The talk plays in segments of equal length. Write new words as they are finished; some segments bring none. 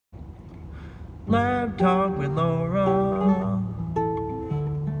Lab Talk with Laura.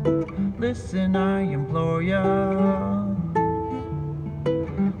 Listen, I implore ya.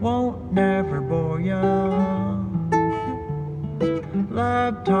 Won't never bore ya.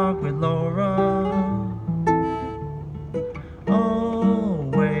 Lab Talk with Laura.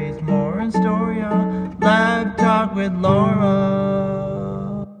 Always more in store ya. Lab Talk with Laura.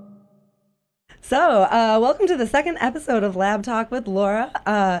 So, welcome to the second episode of Lab Talk with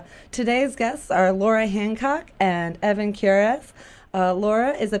Laura. Today's guests are Laura Hancock and Evan Cures.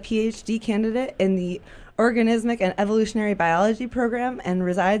 Laura is a PhD candidate in the Organismic and Evolutionary Biology program and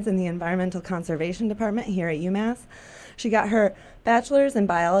resides in the Environmental Conservation Department here at UMass. She got her bachelor's in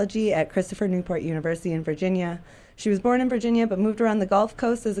biology at Christopher Newport University in Virginia. She was born in Virginia but moved around the Gulf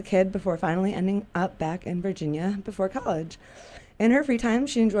Coast as a kid before finally ending up back in Virginia before college. In her free time,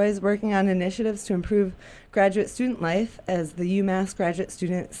 she enjoys working on initiatives to improve graduate student life as the UMass Graduate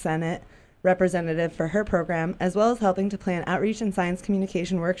Student Senate representative for her program, as well as helping to plan outreach and science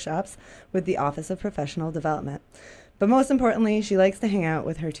communication workshops with the Office of Professional Development. But most importantly, she likes to hang out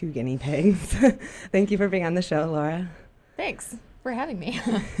with her two guinea pigs. Thank you for being on the show, Laura. Thanks for having me.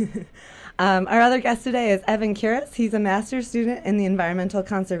 Our other guest today is Evan Cures. He's a master's student in the Environmental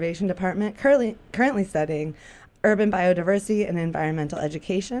Conservation Department, currently studying urban biodiversity and environmental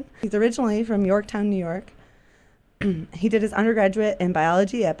education. He's originally from Yorktown, New York. He did his undergraduate in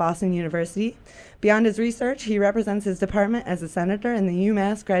biology at Boston University. Beyond his research, he represents his department as a senator in the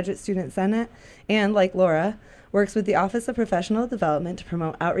UMass Graduate Student Senate and, like Laura, works with the Office of Professional Development to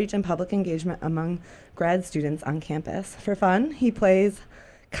promote outreach and public engagement among grad students on campus. For fun, he plays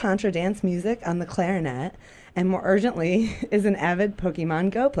contra dance music on the clarinet, and more urgently, is an avid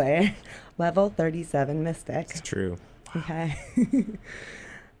Pokemon Go player. Level 37 Mystic. It's true. Okay.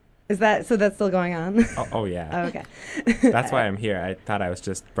 Is that, so that's still going on? Oh yeah. Oh, okay. That's why I'm here. I thought I was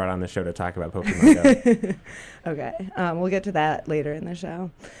just brought on the show to talk about Pokemon Go. Okay. We'll get to that later in the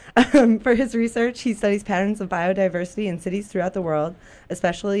show. For his research, he studies patterns of biodiversity in cities throughout the world,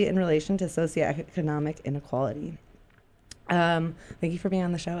 especially in relation to socioeconomic inequality. Thank you for being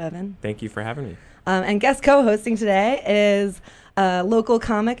on the show, Evan. Thank you for having me. And guest co-hosting today is a local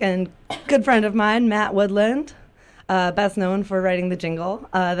comic and good friend of mine, Matt Woodland, best known for writing the jingle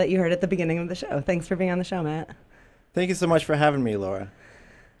that you heard at the beginning of the show. Thanks for being on the show, Matt. Thank you so much for having me, Laura.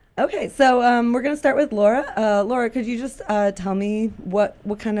 Okay, so we're going to start with Laura. Laura, could you just tell me what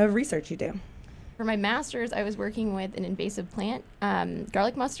kind of research you do? For my master's, I was working with an invasive plant,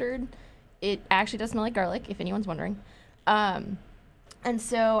 garlic mustard. It actually does smell like garlic, if anyone's wondering. And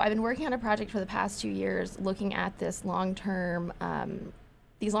so I've been working on a project for the past 2 years looking at this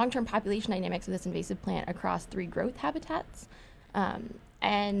these long-term population dynamics of this invasive plant across 3 growth habitats,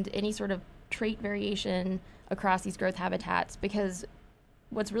 and any sort of trait variation across these growth habitats, because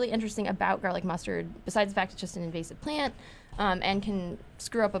what's really interesting about garlic mustard, besides the fact it's just an invasive plant and can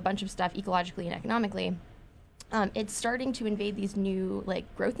screw up a bunch of stuff ecologically and economically, it's starting to invade these new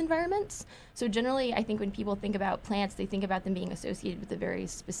growth environments. So generally, I think when people think about plants, they think about them being associated with a very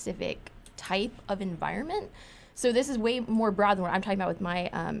specific type of environment. So this is way more broad than what I'm talking about with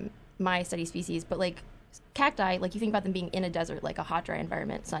my study species. But cacti, you think about them being in a desert, like a hot, dry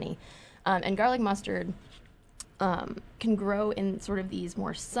environment, sunny. And garlic mustard can grow in sort of these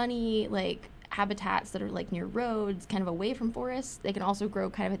more sunny, habitats that are near roads, kind of away from forests. They can also grow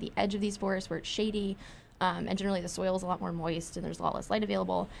kind of at the edge of these forests where it's shady. And generally the soil is a lot more moist and there's a lot less light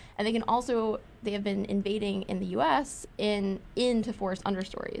available. And they have been invading in the U.S. into forest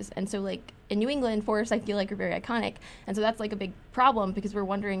understories. And so in New England, forests I feel are very iconic. And so that's a big problem because we're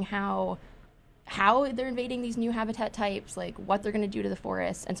wondering how they're invading these new habitat types, what they're going to do to the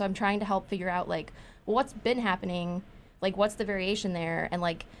forest. And so I'm trying to help figure out what's been happening, what's the variation there,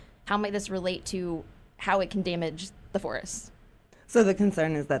 and how might this relate to how it can damage the forest. So the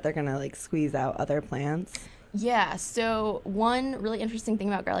concern is that they're going to squeeze out other plants? Yeah. So one really interesting thing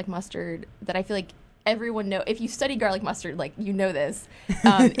about garlic mustard that I feel everyone know, if you study garlic mustard, you know this,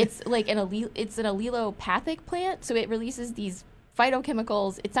 it's it's an allelopathic plant. So it releases these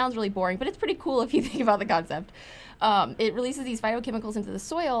phytochemicals. It sounds really boring, but it's pretty cool if you think about the concept. It releases these phytochemicals into the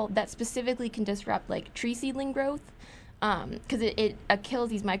soil that specifically can disrupt tree seedling growth. Because it kills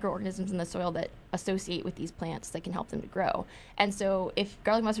these microorganisms in the soil that associate with these plants that can help them to grow. And so if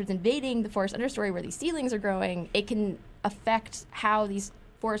garlic mustard's invading the forest understory where these seedlings are growing, it can affect how these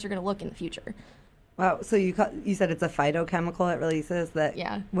forests are going to look in the future. Wow, so you said it's a phytochemical it releases?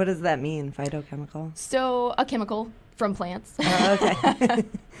 Yeah. What does that mean, phytochemical? So a chemical from plants. Okay.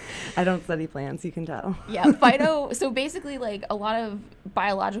 I don't study plants, you can tell. Yeah, phyto, so basically a lot of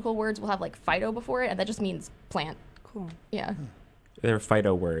biological words will have phyto before it, and that just means plant. Cool. Yeah. They're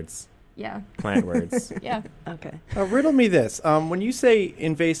phyto words. Yeah. plant words. Yeah. Okay. Riddle me this. When you say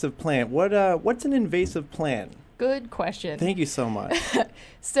invasive plant, what's an invasive plant? Good question. Thank you so much.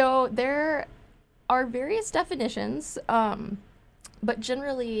 So there are various definitions, but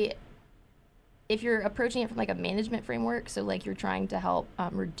generally, if you're approaching it from like a management framework, so like you're trying to help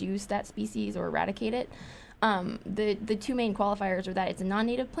reduce that species or eradicate it, the two main qualifiers are that it's a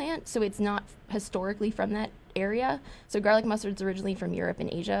non-native plant, so it's not historically from that area. So garlic mustard's originally from Europe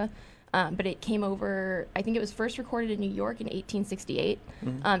and Asia. But it came over, I think it was first recorded in New York in 1868,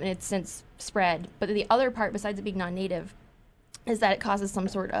 and it's since spread. But the other part, besides it being non-native, is that it causes some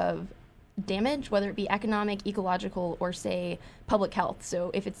sort of damage, whether it be economic, ecological, or, say, public health.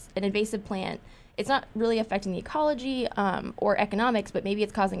 So if it's an invasive plant, it's not really affecting the ecology or economics, but maybe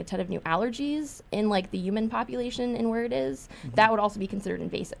it's causing a ton of new allergies in, like, the human population and where it is. That would also be considered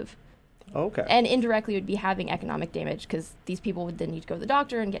invasive. Okay. And indirectly would be having economic damage because these people would then need to go to the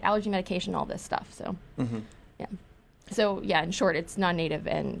doctor and get allergy medication, all this stuff. So, yeah. So, yeah, in short, it's non-native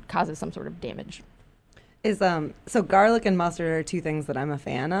and causes some sort of damage. So garlic and mustard are two things that I'm a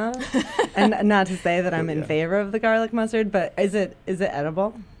fan of, and not to say that I'm in favor of the garlic mustard, but is it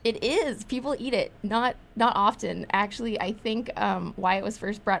edible? It is. People eat it. Not often. Actually, I think why it was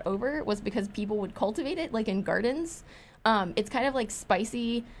first brought over was because people would cultivate it, like in gardens. It's kind of like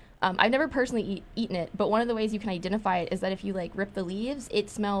spicy. I've never personally eaten it, but one of the ways you can identify it is that if you like rip the leaves,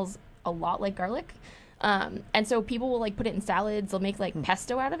 it smells a lot like garlic. And so people will like put it in salads. They'll make like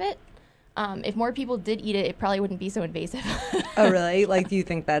pesto out of it. If more people did eat it, it probably wouldn't be so invasive. Oh, really? Like, do you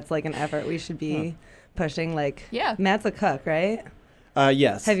think that's like an effort we should be pushing? Like, Yeah. Matt's a cook, right?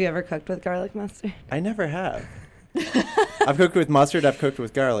 Yes. Have you ever cooked with garlic mustard? I never have. I've cooked with mustard. I've cooked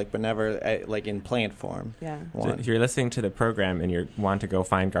with garlic, but never like in plant form. Yeah. So if you're listening to the program and you want to go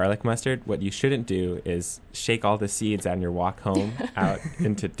find garlic mustard, what you shouldn't do is shake all the seeds on your walk home out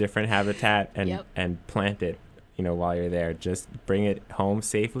into different habitat and plant it, while you're there. Just bring it home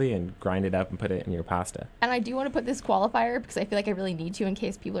safely and grind it up and put it in your pasta. And I do want to put this qualifier because I feel like I really need to in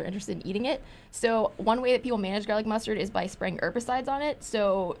case people are interested in eating it. So one way that people manage garlic mustard is by spraying herbicides on it.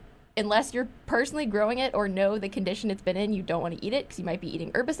 So unless you're personally growing it or know the condition it's been in, you don't want to eat it because you might be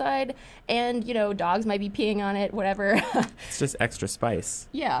eating herbicide and, dogs might be peeing on it, whatever. It's just extra spice.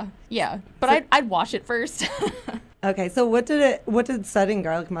 Yeah. But I'd wash it first. Okay, so what did studying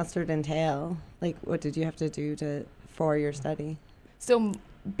garlic mustard entail? Like, what did you have to do for your study? So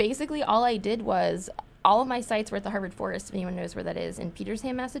basically all I did was all of my sites were at the Harvard Forest, if anyone knows where that is, in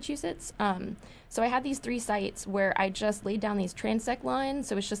Petersham, Massachusetts. So I had these 3 sites where I just laid down these transect lines.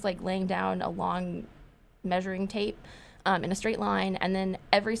 So it's just like laying down a long measuring tape in a straight line. And then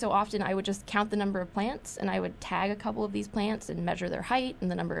every so often I would just count the number of plants and I would tag a couple of these plants and measure their height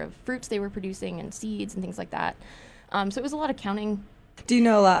and the number of fruits they were producing and seeds and things like that. So it was a lot of counting. Do you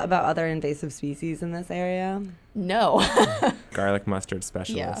know a lot about other invasive species in this area? No. Garlic mustard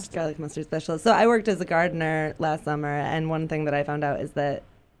specialist. Garlic mustard specialist. So I worked as a gardener last summer, and one thing that I found out is that,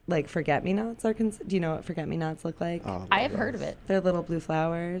 like, forget-me-nots are do you know what forget-me-nots look like? Oh, I have heard of it. They're little blue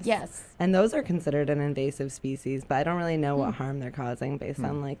flowers. Yes. And those are considered an invasive species, but I don't really know what harm they're causing based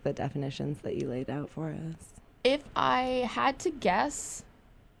on, like, the definitions that you laid out for us. If I had to guess,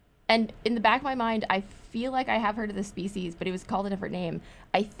 and in the back of my mind, I feel like I have heard of this species, but it was called a different name.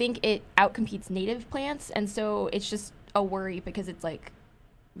 I think it outcompetes native plants, and so it's just a worry because it's like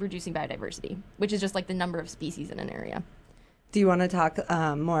reducing biodiversity, which is just like the number of species in an area. Do you want to talk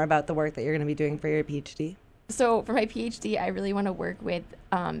more about the work that you're going to be doing for your PhD? So for my PhD, I really want to work with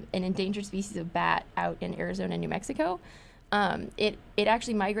an endangered species of bat out in Arizona and New Mexico. It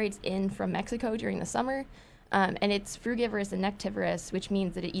actually migrates in from Mexico during the summer. And it's frugivorous and nectivorous, which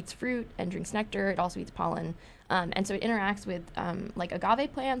means that it eats fruit and drinks nectar. It also eats pollen. And so it interacts with like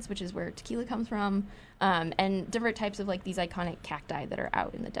agave plants, which is where tequila comes from, and different types of like these iconic cacti that are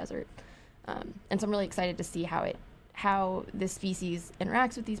out in the desert. And so I'm really excited to see how this species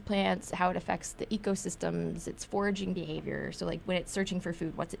interacts with these plants, how it affects the ecosystems, its foraging behavior. So like when it's searching for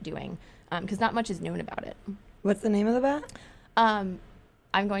food, what's it doing? Because not much is known about it. What's the name of the bat?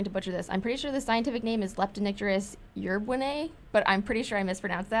 I'm going to butcher this. I'm pretty sure the scientific name is Leptonicterus yerbwinae, but I'm pretty sure I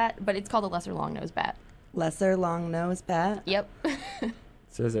mispronounced that. But it's called a lesser long-nosed bat. Lesser long-nosed bat? Yep.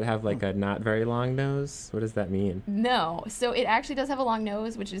 So does it have like a not very long nose? What does that mean? No. So it actually does have a long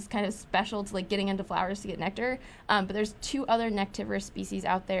nose, which is kind of special to like getting into flowers to get nectar. But there's 2 other nectivorous species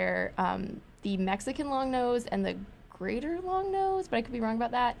out there, the Mexican longnose and the greater longnose, but I could be wrong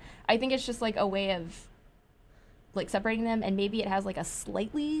about that. I think it's just like a way of like separating them, and maybe it has like a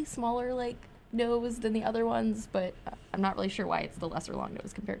slightly smaller like nose than the other ones, but I'm not really sure why it's the lesser long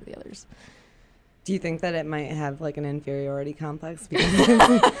nose compared to the others. Do you think that it might have like an inferiority complex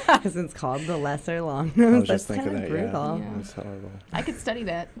because it's called the lesser longnose? I was That's just thinking kind of that, brutal. Yeah. That's horrible. I could study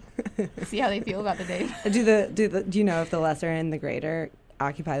that, see how they feel about the name. Do you know if the lesser and the greater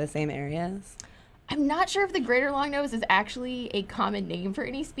occupy the same areas? I'm not sure if the greater longnose is actually a common name for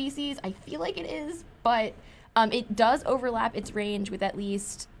any species. I feel like it is, but it does overlap its range with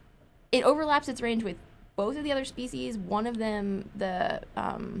it overlaps its range with both of the other species. One of them,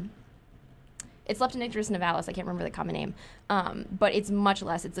 it's Leptonicterus nivalis. I can't remember the common name, but it's much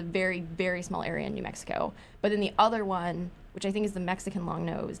less. It's a very, very small area in New Mexico. But then the other one, which I think is the Mexican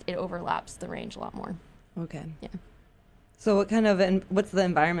long-nosed, it overlaps the range a lot more. Okay. Yeah. So what's the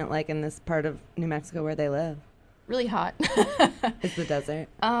environment like in this part of New Mexico where they live? Really hot. It's the desert.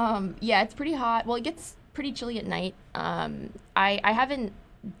 Yeah, it's pretty hot. Well, it gets pretty chilly at night. I haven't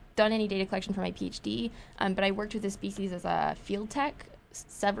done any data collection for my PhD, but I worked with this species as a field tech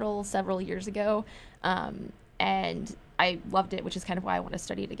several years ago, and I loved it, which is kind of why I want to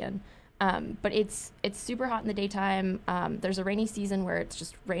study it again. But it's super hot in the daytime. There's a rainy season where it's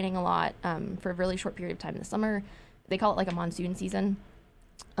just raining a lot for a really short period of time in the summer. They call it like a monsoon season.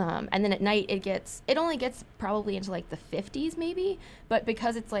 And then at night it only gets probably into like the 50s maybe, but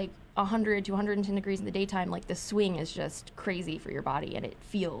because it's like 100 to 110 degrees in the daytime, like the swing is just crazy for your body and it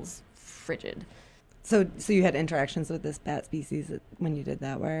feels frigid. So you had interactions with this bat species when you did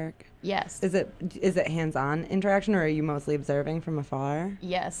that work? Yes. Is it hands-on interaction, or are you mostly observing from afar?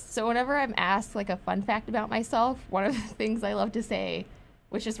 Yes. So whenever I'm asked like a fun fact about myself, one of the things I love to say,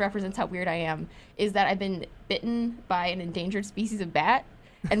 which just represents how weird I am, is that I've been bitten by an endangered species of bat.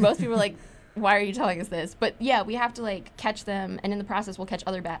 And most people are like, why are you telling us this? But yeah, we have to like catch them, and in the process we'll catch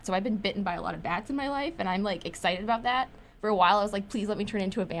other bats. So I've been bitten by a lot of bats in my life, and I'm like excited about that. For a while I was like, please let me turn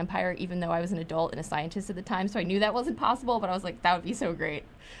into a vampire, even though I was an adult and a scientist at the time. So I knew that wasn't possible, but I was like, that would be so great.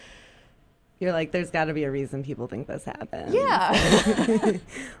 You're like, there's got to be a reason people think this happens. Yeah.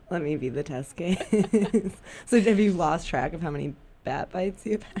 Let me be the test case. So have you lost track of how many bat bites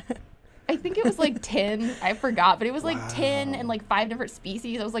you've had? I think it was like 10. I forgot, but it was like Wow. 10 and like 5 different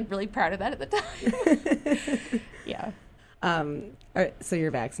species. I was like really proud of that at the time. Yeah. So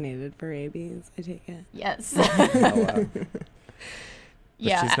you're vaccinated for rabies, I take it? Yes. Oh, wow. But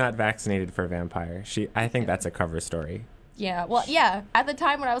Yeah. she's not vaccinated for vampire. I think that's a cover story. Yeah. Well, yeah. At the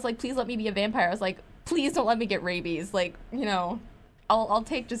time when I was like, please let me be a vampire, I was like, please don't let me get rabies. Like, you know, I'll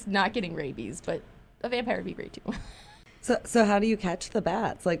take just not getting rabies, but a vampire would be great too. So how do you catch the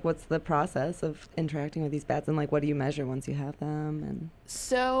bats? Like, what's the process of interacting with these bats, and like, what do you measure once you have them? And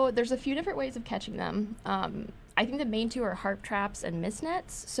So there's a few different ways of catching them. I think the main two are harp traps and mist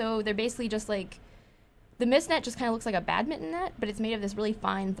nets. So they're basically just like, the mist net just kind of looks like a badminton net, but it's made of this really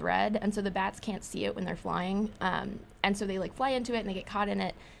fine thread, and so the bats can't see it when they're flying. And so they like fly into it and they get caught in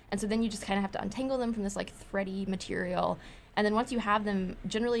it. And so then you just kind of have to untangle them from this like thready material. And then once you have them,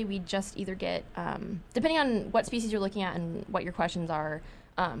 generally we just either get, depending on what species you're looking at and what your questions are,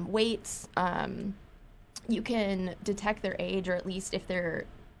 weights, you can detect their age, or at least if they're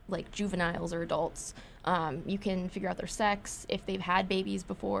like juveniles or adults. You can figure out their sex, if they've had babies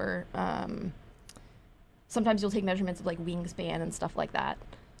before. Sometimes you'll take measurements of like wingspan and stuff like that.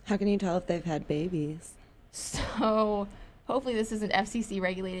 how can you tell if they've had babies? So hopefully this isn't FCC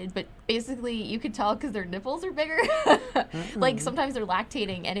regulated, but basically you could tell because their nipples are bigger. Like sometimes they're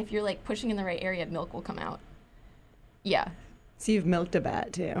lactating, and if you're like pushing in the right area, milk will come out. Yeah. So you've milked a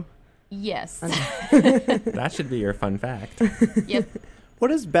bat too. Yes. That should be your fun fact. Yep. What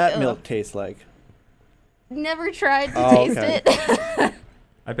does bat Ugh. milk taste like? Never tried to Oh, taste okay. it.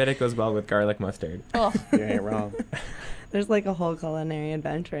 I bet it goes well with garlic mustard. Oh, You ain't wrong. There's like a whole culinary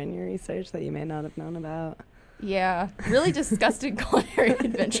adventure in your research that you may not have known about. yeah. Really disgusting culinary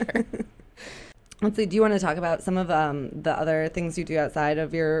adventure. Let's see, do you want to talk about some of the other things you do outside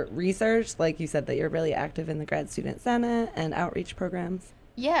of your research? Like you said that you're really active in the Grad Student Senate and outreach programs.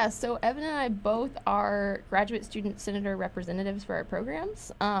 Yeah, so Evan and I both are graduate student senator representatives for our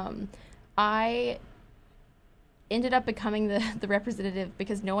programs. I ended up becoming the representative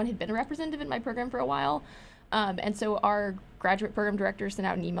because no one had been a representative in my program for a while. And so our graduate program director sent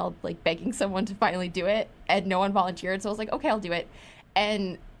out an email like begging someone to finally do it, and no one volunteered. So I was like, okay, I'll do it.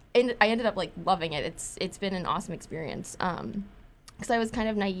 And I ended up like loving it. It's been an awesome experience. Because I was kind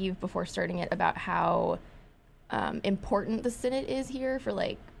of naive before starting it about how important the Senate is here for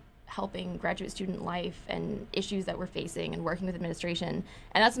like helping graduate student life and issues that we're facing and working with administration.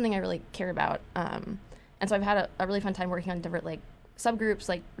 And that's something I really care about. And so I've had a really fun time working on different like subgroups.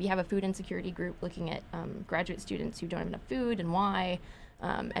 Like we have a food insecurity group looking at graduate students who don't have enough food and why,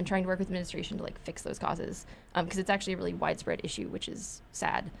 and trying to work with administration to like fix those causes. Because it's actually a really widespread issue, which is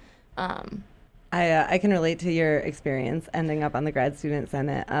sad. I can relate to your experience ending up on the grad student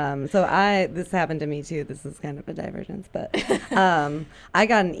senate. This happened to me too. This is kind of a divergence, but I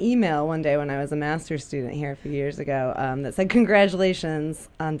got an email one day when I was a master's student here a few years ago that said congratulations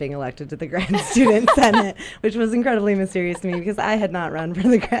on being elected to the grad student senate, which was incredibly mysterious to me because I had not run for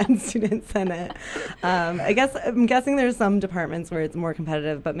the grad student senate. I'm guessing there's some departments where it's more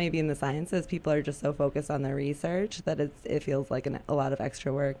competitive, but maybe in the sciences people are just so focused on their research that it feels like a lot of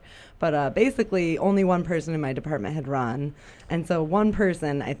extra work. But basically, only one person in my department had run, and so one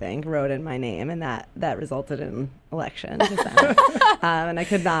person, I think, wrote in my name, and that resulted in election to Senate. And I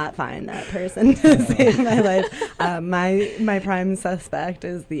could not find that person to save my life. My prime suspect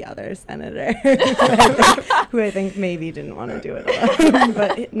is the other senator, who I think maybe didn't want to do it alone,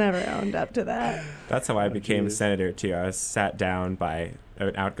 but never owned up to that. That's how I became senator, too. I was sat down by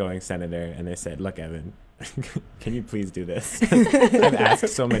an outgoing senator, and they said, look, Evan, can you please do this? I've asked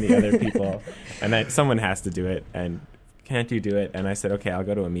so many other people, and someone has to do it, and can't you do it? And I said, okay, I'll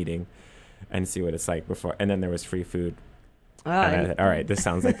go to a meeting and see what it's like before. And then there was free food. And I said, all right, this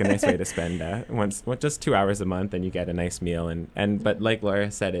sounds like a nice way to spend just 2 hours a month, and you get a nice meal. But like Laura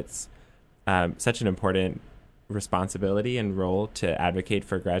said, it's such an important responsibility and role to advocate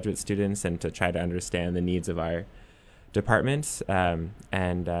for graduate students and to try to understand the needs of our departments and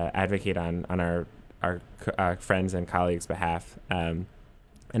advocate on our friends and colleagues' behalf, and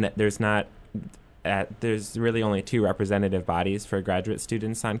that there's really only two representative bodies for graduate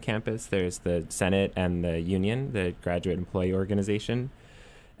students on campus. There's the Senate and the union, the Graduate Employee Organization,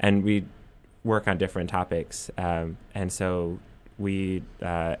 and we work on different topics. And so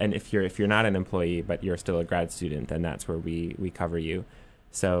and if you're not an employee but you're still a grad student, then that's where we cover you.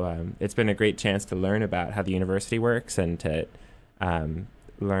 So it's been a great chance to learn about how the university works and to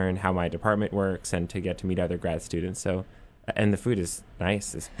learn how my department works and to get to meet other grad students. So, and the food is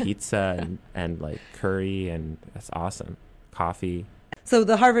nice. It's pizza and like curry, and that's awesome. Coffee. So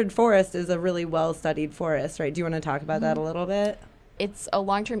the Harvard Forest is a really well-studied forest, right? Do you want to talk about that a little bit? It's a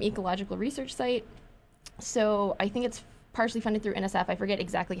long-term ecological research site. So I think it's partially funded through NSF. I forget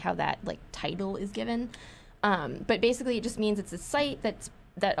exactly how that title is given. But basically it just means it's a site that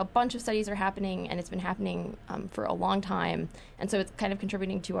a bunch of studies are happening, and it's been happening for a long time, and so it's kind of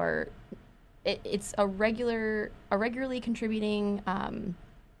contributing to it's a regularly contributing. I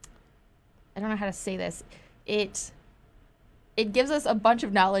don't know how to say this. It gives us a bunch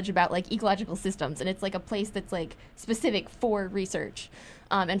of knowledge about ecological systems, and it's a place that's specific for research,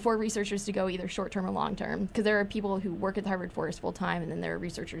 and for researchers to go either short term or long term. Because there are people who work at the Harvard Forest full time, and then there are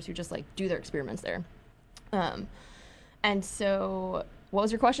researchers who just do their experiments there. And so. What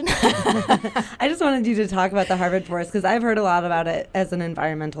was your question? I just wanted you to talk about the Harvard Forest because I've heard a lot about it as an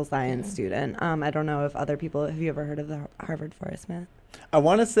environmental science student. I don't know if other people, have you ever heard of the Harvard Forest, Matt? I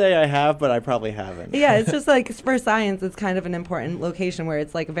want to say I have, but I probably haven't. Yeah, it's just for science, it's kind of an important location where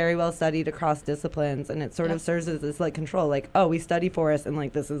it's very well studied across disciplines, and it sort of serves as this control. We study forests, and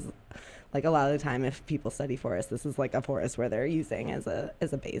this is a lot of the time if people study forests, this is a forest where they're using as a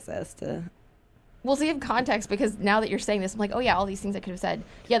basis to. Well, so you have context, because now that you're saying this, I'm oh yeah, all these things I could have said.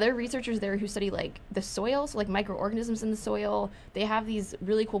 Yeah, there are researchers there who study the soil, so microorganisms in the soil. They have these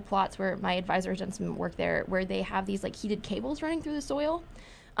really cool plots where my advisor has done some work there, where they have these heated cables running through the soil,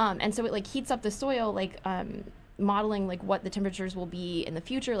 and so it heats up the soil, modeling what the temperatures will be in the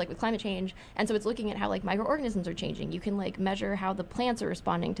future, with climate change. And so it's looking at how microorganisms are changing. You can measure how the plants are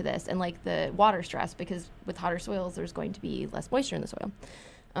responding to this, and the water stress, because with hotter soils there's going to be less moisture in the soil.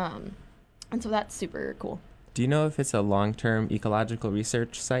 And so that's super cool. Do you know if it's a long-term ecological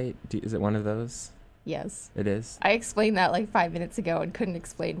research site? Is it one of those? Yes. It is? I explained that 5 minutes ago and couldn't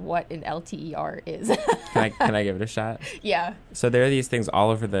explain what an LTER is. Can I give it a shot? Yeah. So there are these things all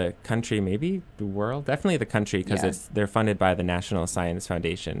over the country, maybe the world, definitely the country, because they're funded by the National Science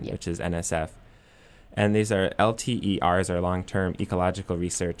Foundation, which is NSF. And these are LTERs, are long-term ecological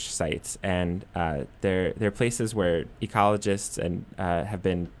research sites. And they're places where ecologists have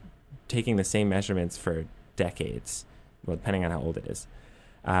been taking the same measurements for decades, well, depending on how old it is.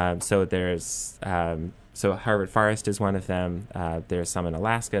 So Harvard Forest is one of them. There's some in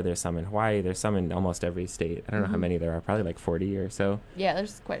Alaska. There's some in Hawaii. There's some in almost every state. I don't know how many there are. Probably 40 or so. Yeah,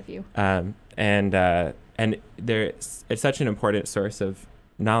 there's quite a few. And it's such an important source of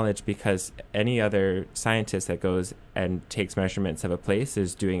knowledge, because any other scientist that goes and takes measurements of a place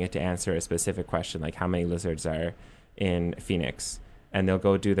is doing it to answer a specific question, like how many lizards are in Phoenix. And they'll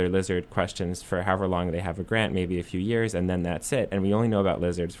go do their lizard questions for however long they have a grant, maybe a few years, and then that's it. And we only know about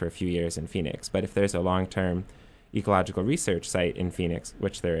lizards for a few years in Phoenix. But if there's a long-term ecological research site in Phoenix,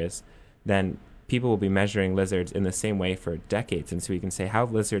 which there is, then people will be measuring lizards in the same way for decades. And so we can say how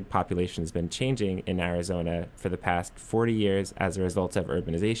lizard population has been changing in Arizona for the past 40 years as a result of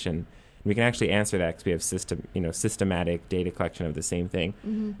urbanization. And we can actually answer that because we have systematic data collection of the same thing.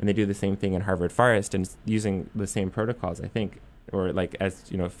 Mm-hmm. And they do the same thing in Harvard Forest and using the same protocols, I think, or like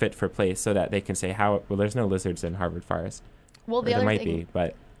as, fit for place so that they can say there's no lizards in Harvard Forest. Well, the there other might thing, be,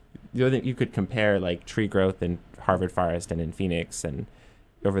 but you could compare like tree growth in Harvard Forest and in Phoenix and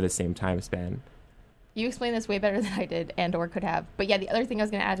over the same time span. you explained this way better than I did and or could have. But yeah, the other thing I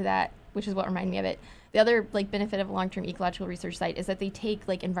was going to add to that, which is what reminded me of it, the other like benefit of a long-term ecological research site is that they take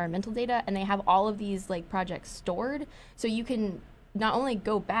like environmental data and they have all of these like projects stored, so you can not only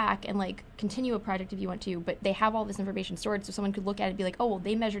go back and like continue a project if you want to, but they have all this information stored, so someone could look at it and be like, oh, well,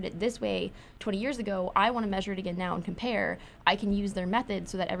 they measured it this way 20 years ago. I want to measure it again now and compare. I can use their method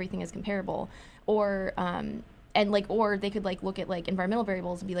so that everything is comparable. Or or they could like look at like environmental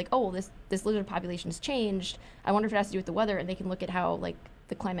variables and be like, oh, well, this lizard population's changed. I wonder if it has to do with the weather, and they can look at how like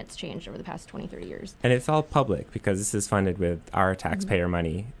the climate's changed over the past 20, 30 years. And it's all public because this is funded with our taxpayer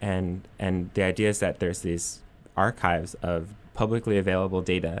money. And the idea is that there's these archives of publicly available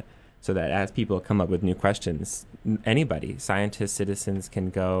data so that as people come up with new questions, anybody, scientists, citizens, can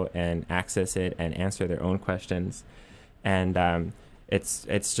go and access it and answer their own questions. And it's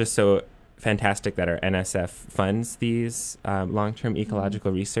just so fantastic that our NSF funds these long-term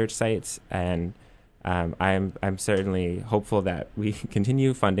ecological research sites, and I'm certainly hopeful that we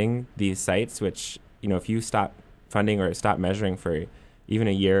continue funding these sites, which, if you stop funding or stop measuring for even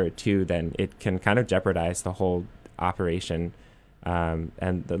a year or two, then it can kind of jeopardize the whole operation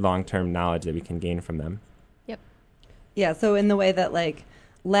and the long-term knowledge that we can gain from them. Yep. Yeah, so in the way that like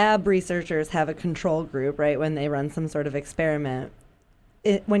lab researchers have a control group, right, when they run some sort of experiment,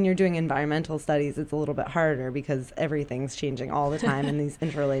 when you're doing environmental studies, it's a little bit harder because everything's changing all the time in these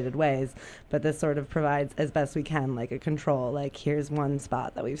interrelated ways. But this sort of provides, as best we can, like a control. Like, here's one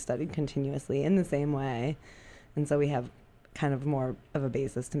spot that we've studied continuously in the same way. And so we have kind of more of a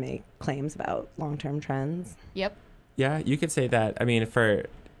basis to make claims about long-term trends. Yep. Yeah, you could say that. I mean, if you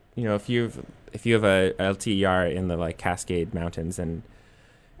have a LTER in the like Cascade Mountains and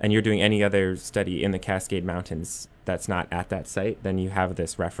you're doing any other study in the Cascade Mountains that's not at that site, then you have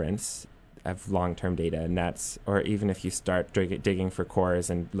this reference of long-term data, and or even if you start digging for cores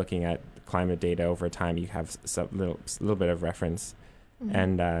and looking at climate data over time, you have some little bit of reference. Mm-hmm.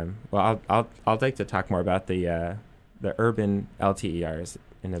 And I'll like to talk more about the urban LTERs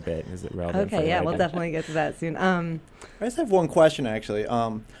in a bit. Is it relevant? Okay, yeah, we'll definitely get to that soon. I just have one question, actually.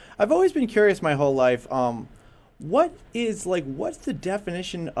 I've always been curious my whole life. What's the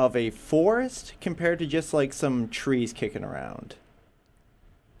definition of a forest compared to just like some trees kicking around?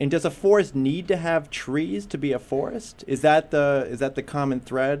 And does a forest need to have trees to be a forest? Is that the common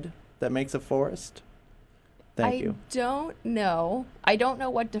thread that makes a forest? Thank you. I don't know. I don't know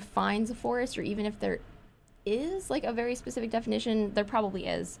what defines a forest, or even if there is like a very specific definition. There probably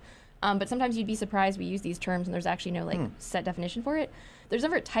is. But sometimes you'd be surprised we use these terms and there's actually no set definition for it. There's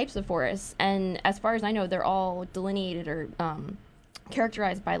different types of forests, and as far as I know, they're all delineated or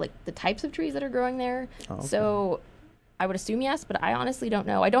characterized by like the types of trees that are growing there. Oh, okay. So I would assume yes, but I honestly don't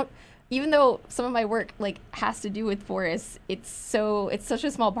know. Even though some of my work like has to do with forests, it's such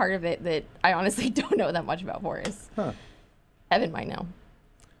a small part of it that I honestly don't know that much about forests. Huh. Evan might know.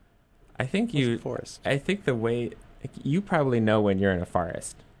 I think the way you probably know when you're in a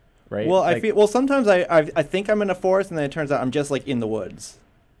forest. Right? Well, sometimes I think I'm in a forest, and then it turns out I'm just like in the woods.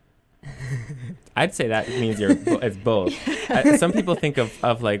 I'd say that means it's both. Some people think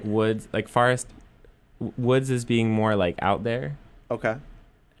of like woods, like woods as being more like out there. Okay.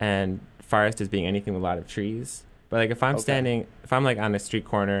 And forest as being anything with a lot of trees. But like if I'm like on a street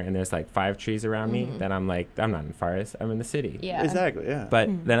corner and there's like 5 trees around me, then I'm like, I'm not in the forest, I'm in the city. Yeah. Exactly, yeah.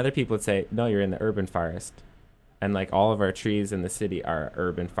 But then other people would say, no, you're in the urban forest. And like all of our trees in the city are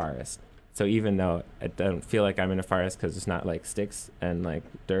urban forest. So even though I don't feel like I'm in a forest because it's not like sticks and like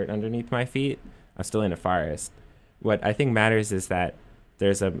dirt underneath my feet, I'm still in a forest. What I think matters is that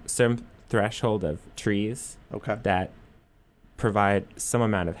there's a certain threshold of trees that provide some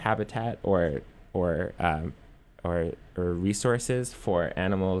amount of habitat or resources for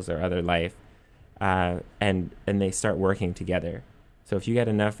animals or other life, and they start working together. So if you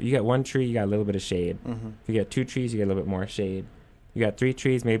get 1 tree, you got a little bit of shade. Mm-hmm. If you get 2 trees, you get a little bit more shade. You got 3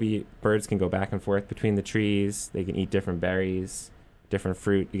 trees, maybe birds can go back and forth between the trees. They can eat different berries, different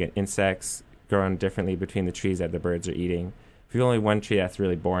fruit. You get insects growing differently between the trees that the birds are eating. If you have only 1 tree, that's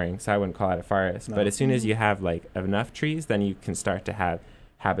really boring, so I wouldn't call it a forest. No. But as soon as you have like enough trees, then you can start to have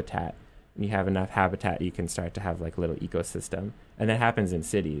habitat. you have enough habitat, you can start to have like a little ecosystem. And that happens in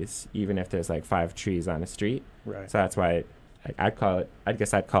cities, even if there's like 5 trees on a street. Right. So that's why I'd call it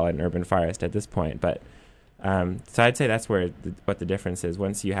an urban forest at this point. But so I'd say that's where what the difference is.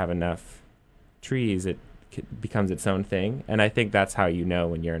 Once you have enough trees, it becomes its own thing. And I think that's how you know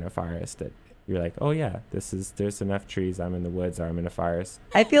when you're in a forest, that you're like, oh yeah, there's enough trees, I'm in the woods, or I'm in a forest.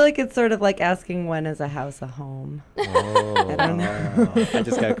 I feel like it's sort of like asking, when is a house a home? Oh. I don't know. I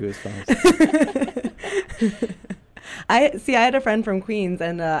just got goosebumps. I had a friend from Queens,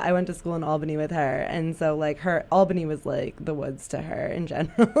 and I went to school in Albany with her, and so like Albany was like the woods to her in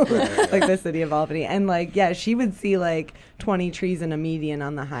general, like the city of Albany, and like she would see like 20 trees in a median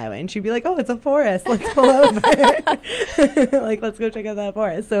on the highway, and she'd be like, oh, it's a forest, let's pull over, like let's go check out that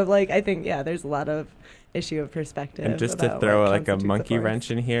forest. So like I think there's a lot of issue of perspective. And just to throw like a monkey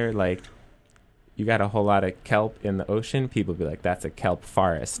wrench in here, like you got a whole lot of kelp in the ocean, people be like, that's a kelp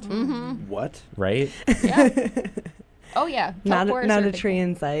forest. Mm-hmm. What? Right? Yeah. Oh yeah, not a tree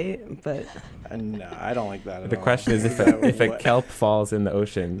in sight, but No, I don't like that at all. The question is, if a kelp falls in the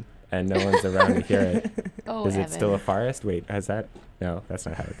ocean and no one's around to hear it, is it still a forest? Wait, has that? No, that's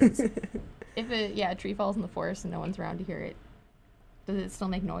not how it goes. If a tree falls in the forest and no one's around to hear it, does it still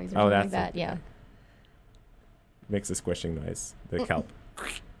make noise or Oh, something that's like that? it. Yeah. Makes a squishing noise. The kelp.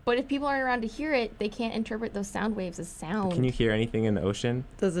 But if people aren't around to hear it, they can't interpret those sound waves as sound. Can you hear anything in the ocean?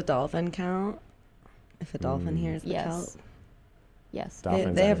 does a dolphin count? If a dolphin hears the kelp? Yes.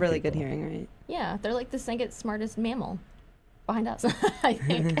 Dolphins They are have really people. good hearing, right? Yeah, they're like the second smartest mammal behind us, I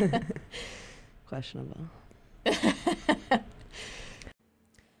think. Questionable.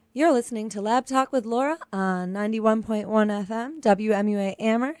 You're listening to Lab Talk with Laura on 91.1 FM, WMUA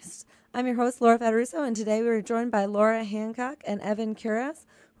Amherst. I'm your host, Laura Federuso, and today we were joined by Laura Hancock and Evan Kuras,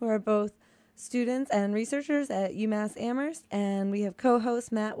 who are both students and researchers at UMass Amherst, and we have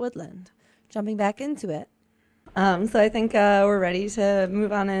co-host Matt Woodland. Jumping back into it. So I think we're ready to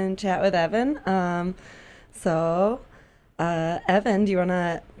move on and chat with Evan. Evan, do you want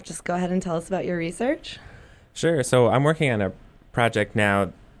to just go ahead and tell us about your research? Sure. So I'm working on a project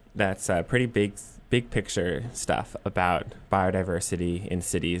now that's pretty big picture stuff about biodiversity in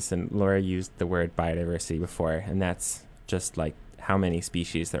cities. And Laura used the word biodiversity before, and that's just like how many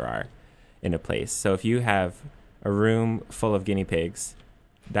species there are in a place. So if you have a room full of guinea pigs,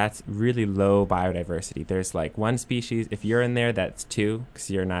 that's really low biodiversity. There's like one species. If you're in there, that's 2,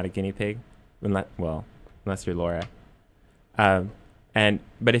 because you're not a guinea pig. Unless you're Laura. But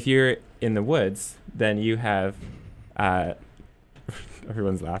if you're in the woods, then you have...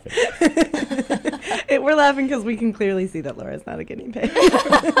 everyone's laughing. We're laughing because we can clearly see that Laura's not a guinea pig.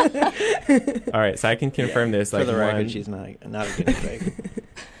 All right, so I can confirm this. For the record, she's not a guinea pig.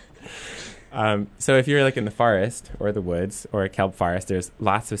 So if you're like in the forest or the woods or a kelp forest, there's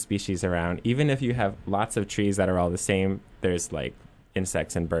lots of species around. Even if you have lots of trees that are all the same, there's like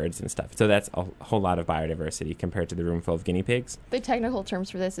insects and birds and stuff. So that's a whole lot of biodiversity compared to the room full of guinea pigs. The technical terms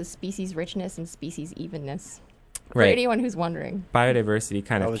for this is species richness and species evenness. For Right. anyone who's wondering. Biodiversity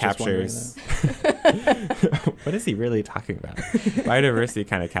kind of captures... What is he really talking about? Biodiversity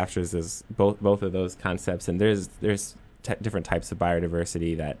kind of captures both of those concepts, and there's different types of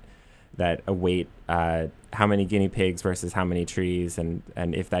biodiversity that await how many guinea pigs versus how many trees, and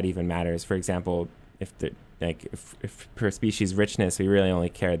if that even matters. For example, if for species richness, we really only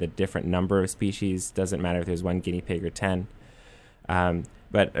care the different number of species. Doesn't matter if there's 1 guinea pig or 10.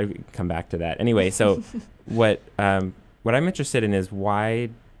 But I come back to that anyway. So what I'm interested in is, why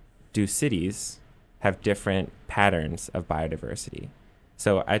do cities have different patterns of biodiversity?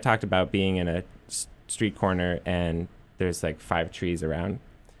 So I talked about being in a street corner and there's like 5 trees around.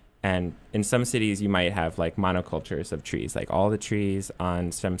 And in some cities, you might have like monocultures of trees, like all the trees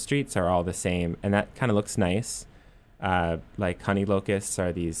on some streets are all the same, and that kind of looks nice. Like honey locusts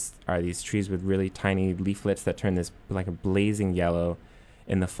are these trees with really tiny leaflets that turn this like a blazing yellow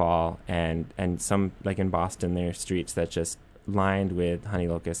in the fall, and some, like in Boston, there are streets that just lined with honey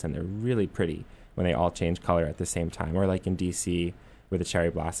locusts, and they're really pretty when they all change color at the same time, or like in DC with the cherry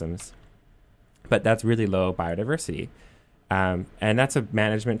blossoms. But that's really low biodiversity. And that's a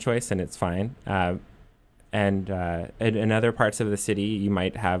management choice, and it's fine. And in other parts of the city, you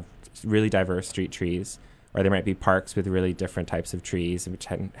might have really diverse street trees, or there might be parks with really different types of trees which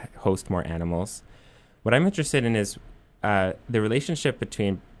host more animals. What I'm interested in is the relationship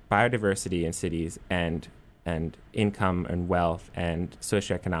between biodiversity in cities and income and wealth and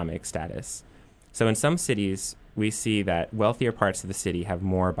socioeconomic status. So in some cities, we see that wealthier parts of the city have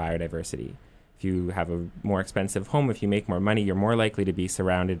more biodiversity. If you have a more expensive home, if you make more money, you're more likely to be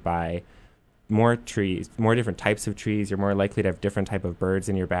surrounded by more trees, more different types of trees. You're more likely to have different type of birds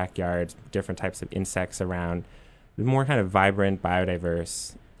in your backyard, different types of insects around, more kind of vibrant,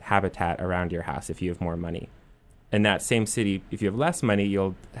 biodiverse habitat around your house if you have more money. In that same city, if you have less money,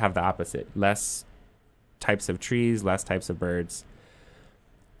 you'll have the opposite. Less types of trees, less types of birds.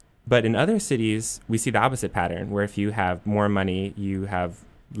 But in other cities, we see the opposite pattern, where if you have more money, you have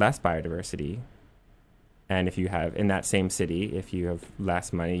less biodiversity. And if you have, in that same city, if you have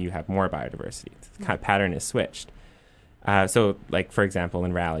less money, you have more biodiversity. The kind of pattern is switched. So, like, for example,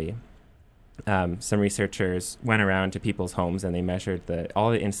 in Raleigh, some researchers went around to people's homes and they measured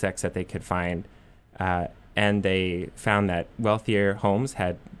all the insects that they could find. And they found that wealthier homes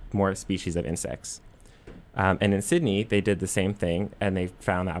had more species of insects. And in Sydney, they did the same thing, and they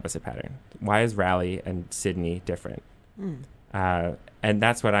found the opposite pattern. Why is Raleigh and Sydney different? And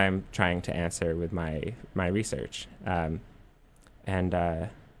that's what I'm trying to answer with my research. Yeah.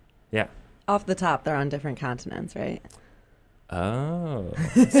 Off the top, they're on different continents, right? Oh.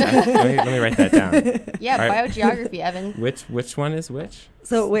 let me write that down. Yeah, Right. biogeography, Evan. Which one is which?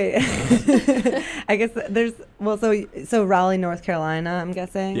 So wait, I guess there's so Raleigh, North Carolina, I'm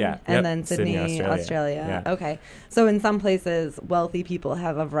guessing, Yeah, and yep. then Sydney, Australia. Yeah. Okay, so in some places, wealthy people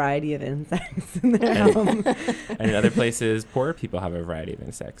have a variety of insects in their home, And in other places, poorer people have a variety of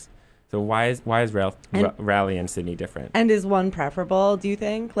insects. So why is Raleigh and Sydney different? and is one preferable? Do you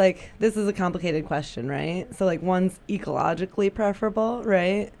think? Like, this is a complicated question, right? So like one's ecologically preferable,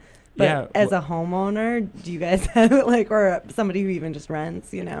 right? But Yeah, as a homeowner, do you guys have like, or somebody who even just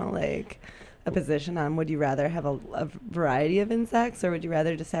rents, like a position on, would you rather have a variety of insects, or would you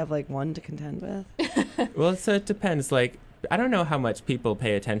rather just have like one to contend with? Well, so it depends. Like, I don't know how much people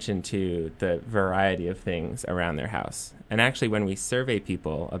pay attention to the variety of things around their house. And actually, when we survey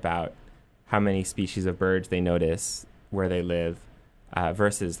people about how many species of birds they notice where they live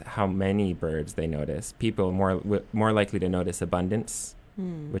versus how many birds they notice, people are more likely to notice abundance,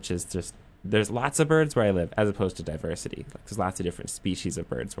 which is just, there's lots of birds where I live, as opposed to diversity. Like, there's lots of different species of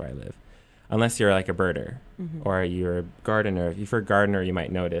birds where I live. Unless you're like a birder or you're a gardener. If you're a gardener, you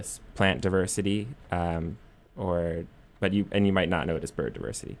might notice plant diversity, but you might not notice bird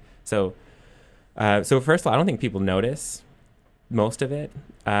diversity. So first of all, I don't think people notice most of it,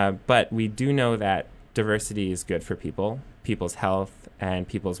 but we do know that diversity is good for people's health and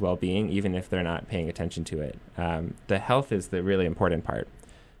people's well-being, even if they're not paying attention to it. The health is the really important part,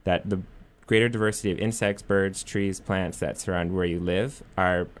 that the greater diversity of insects, birds, trees, plants that surround where you live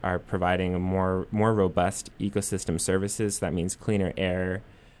are providing a more robust ecosystem services. That means cleaner air,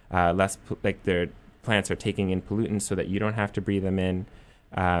 less their plants are taking in pollutants so that you don't have to breathe them in.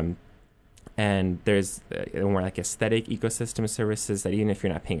 And there's more like aesthetic ecosystem services that even if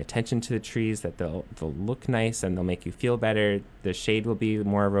you're not paying attention to the trees, that they'll look nice and they'll make you feel better. The shade will be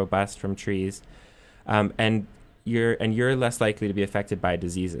more robust from trees, and you're less likely to be affected by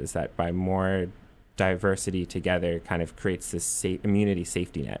diseases. That by more diversity together kind of creates this immunity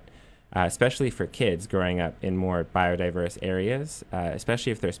safety net, especially for kids growing up in more biodiverse areas,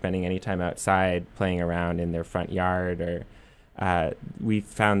 especially if they're spending any time outside playing around in their front yard or. We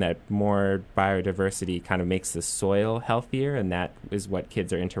found that more biodiversity kind of makes the soil healthier, and that is what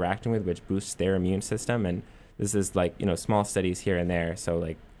kids are interacting with, which boosts their immune system. And this is like, small studies here and there. So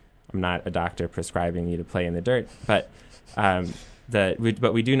like, I'm not a doctor prescribing you to play in the dirt, but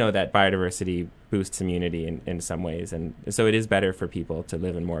we do know that biodiversity boosts immunity in some ways. And so it is better for people to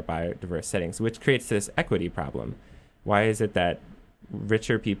live in more biodiverse settings, which creates this equity problem. Why is it that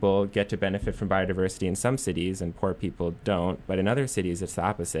richer people get to benefit from biodiversity in some cities and poor people don't, but in other cities it's the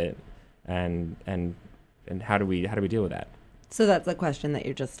opposite? And how do we deal with that? So that's a question that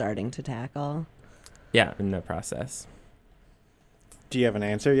you're just starting to tackle. Yeah, in the process. Do you have an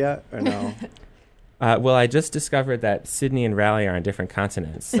answer yet, or no? Well, I just discovered that Sydney and Raleigh are on different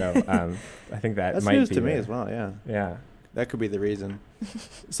continents, so I think that might be news to me as well. Yeah. Yeah. That could be the reason.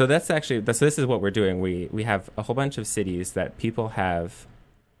 So this is what we're doing. We have a whole bunch of cities that people have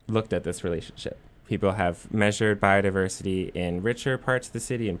looked at this relationship. People have measured biodiversity in richer parts of the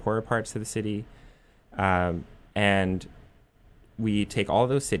city and poorer parts of the city. And we take all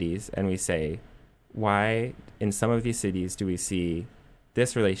those cities and we say, why in some of these cities do we see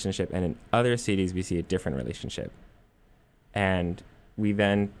this relationship and in other cities we see a different relationship? And we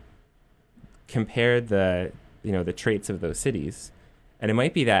then compare the traits of those cities. And it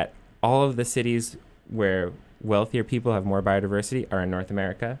might be that all of the cities where wealthier people have more biodiversity are in North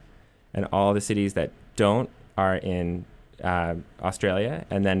America, and all the cities that don't are in Australia,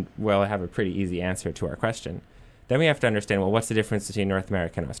 and then we'll have a pretty easy answer to our question. Then we have to understand, well, what's the difference between North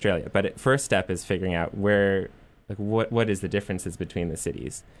America and Australia? But first step is figuring out what is the differences between the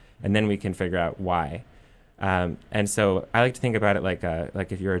cities. and then we can figure out why. And so I like to think about it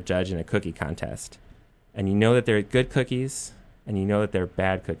like if you're a judge in a cookie contest, and you know that they're good cookies, and you know that they're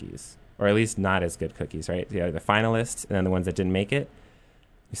bad cookies, or at least not as good cookies, right? You have the finalists, and then the ones that didn't make it.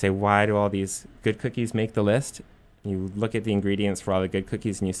 You say, why do all these good cookies make the list? You look at the ingredients for all the good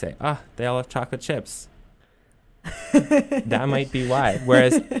cookies, and you say, they all have chocolate chips. That might be why.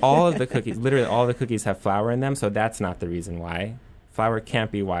 Whereas all of the cookies, literally all the cookies have flour in them, so that's not the reason why. Flour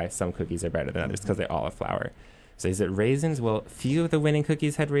can't be why some cookies are better than others, because they all have flour. So is it raisins? Well, a few of the winning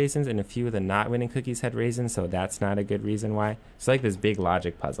cookies had raisins, and a few of the not winning cookies had raisins, so that's not a good reason why. It's like this big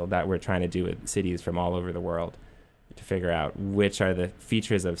logic puzzle that we're trying to do with cities from all over the world to figure out which are the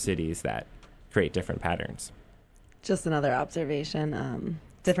features of cities that create different patterns. Just another observation.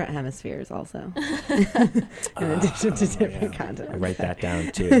 Different hemispheres also, in addition to different continents. I write that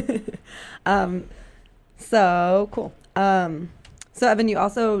down too. So cool. So Evan, you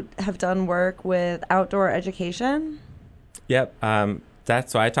also have done work with outdoor education. Yep.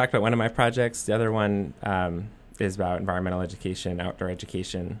 So I talked about one of my projects. The other one is about environmental education, outdoor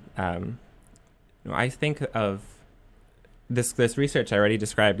education. I think of this research I already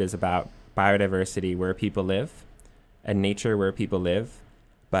described is about biodiversity where people live and nature where people live.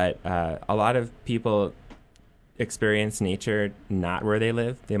 But a lot of people experience nature not where they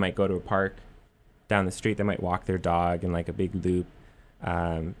live. They might go to a park down the street. They might walk their dog in like a big loop.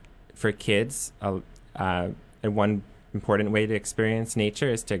 For kids, one important way to experience nature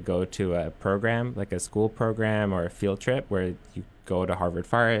is to go to a program, like a school program or a field trip where you go to Harvard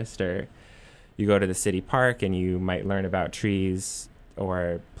Forest or you go to the city park and you might learn about trees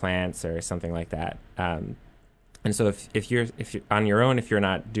or plants or something like that. And so if you're on your own, if you're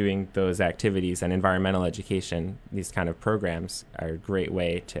not doing those activities, and environmental education, these kind of programs are a great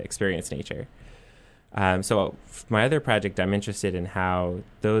way to experience nature. So my other project, I'm interested in how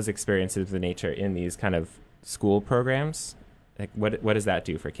those experiences with nature in these kind of school programs, like what does that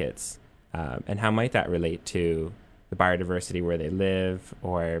do for kids? And how might that relate to the biodiversity where they live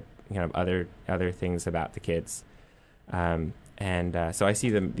or other things about the kids? So I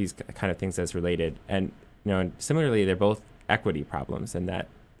see these kind of things as related. And and similarly, they're both equity problems in that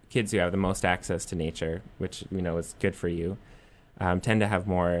kids who have the most access to nature, which we know is good for you, tend to have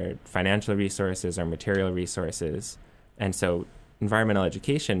more financial resources or material resources. And so environmental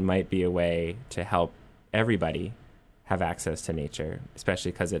education might be a way to help everybody have access to nature,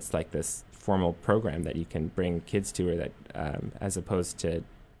 especially because it's like this formal program that you can bring kids to, or that as opposed to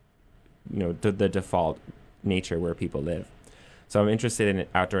the default nature where people live. So I'm interested in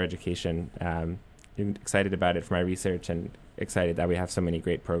outdoor education. I'm excited about it for my research, and excited that we have so many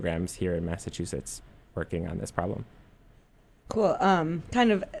great programs here in Massachusetts working on this problem. Cool. I'm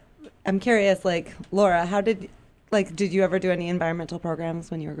curious, Laura, did you ever do any environmental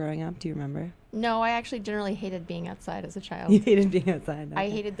programs when you were growing up? Do you remember? No, I actually generally hated being outside as a child. You hated being outside? Okay. I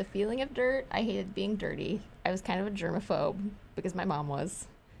hated the feeling of dirt. I hated being dirty. I was kind of a germaphobe because my mom was.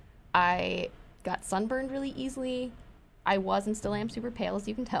 I got sunburned really easily. I was and still am super pale, as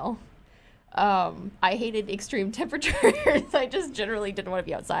you can tell. I hated extreme temperatures. I just generally didn't want to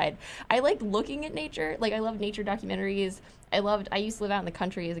be outside. I liked looking at nature. I loved nature documentaries. I used to live out in the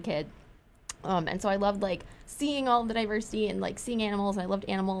country as a kid. And so I loved seeing all the diversity and seeing animals, and I loved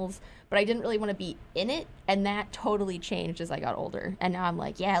animals, but I didn't really want to be in it. And that totally changed as I got older. And now I'm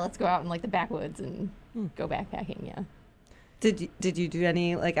let's go out in the backwoods and go backpacking. Yeah. Did you do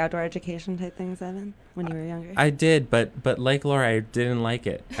any outdoor education type things, Evan, when you were younger? I did, but like Laura, I didn't like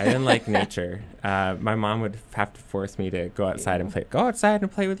it. I didn't like nature. My mom would have to force me to go outside and play. Go outside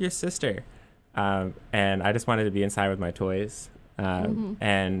and play with your sister, and I just wanted to be inside with my toys,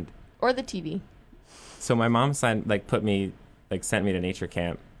 and or the TV. So my mom sent me to nature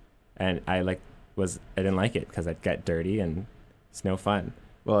camp, and I didn't like it because I'd get dirty and it's no fun.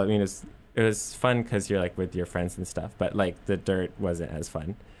 Well, I mean, it was fun because you're with your friends and stuff, but the dirt wasn't as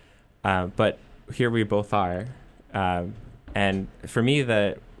fun. But here we both are, and for me,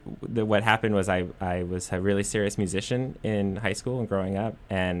 what happened was I was a really serious musician in high school and growing up,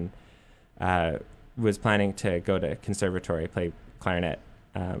 and was planning to go to conservatory, play clarinet,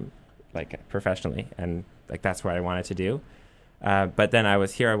 professionally, and that's what I wanted to do. But then I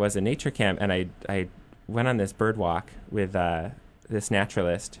was in nature camp, and I went on this bird walk with this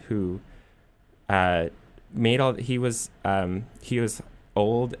naturalist who he was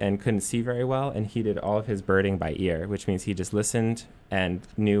old and couldn't see very well, and he did all of his birding by ear, which means he just listened and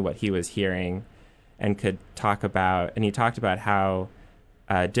knew what he was hearing and could talked about how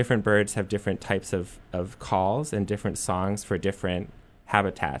different birds have different types of calls and different songs for different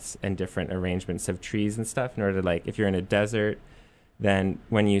habitats and different arrangements of trees and stuff, in order to if you're in a desert, then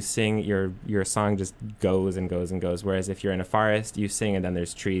when you sing, your song just goes and goes and goes. Whereas if you're in a forest, you sing and then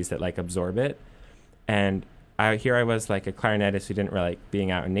there's trees that like absorb it. And here I was like a clarinetist who didn't really like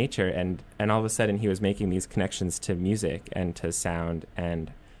being out in nature, and all of a sudden he was making these connections to music and to sound,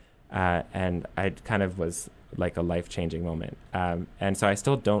 and I kind of was like a life-changing moment. And so I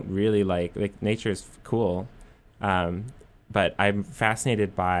still don't really like nature's cool, but I'm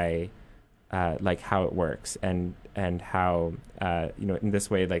fascinated by like how it works and how in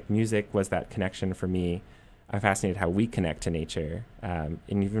this way, like music was that connection for me. I'm fascinated how we connect to nature, and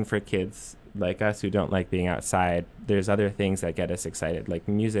even for kids like us who don't like being outside, there's other things that get us excited, like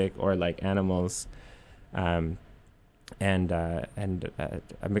music or like animals. I'm happy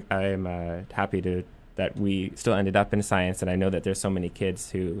that we still ended up in science, and I know that there's so many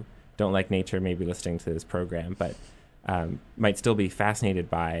kids who don't like nature maybe listening to this program, but might still be fascinated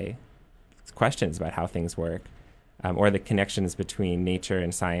by questions about how things work, or the connections between nature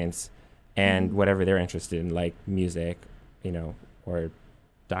and science and whatever they're interested in, like music, or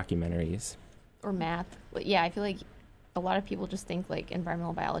documentaries. Or math. Yeah, I feel like a lot of people just think like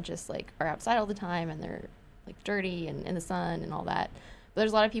environmental biologists like are outside all the time and they're like dirty and in the sun and all that. But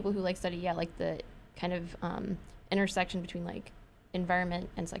there's a lot of people who like study, like the kind of intersection between like environment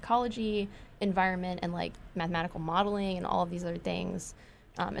and psychology, environment and like mathematical modeling and all of these other things.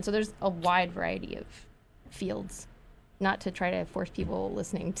 And so there's a wide variety of fields, not to try to force people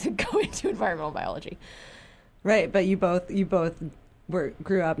listening to go into environmental biology. Right, but you both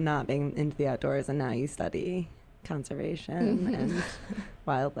grew up not being into the outdoors, and now you study conservation and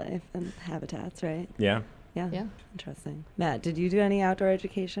wildlife and habitats, right? Yeah. Yeah. Interesting. Matt, did you do any outdoor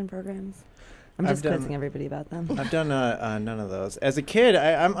education programs? I'm just quizzing everybody about them. I've done none of those. As a kid,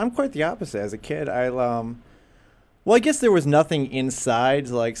 I'm quite the opposite. As a kid, well, I guess there was nothing inside,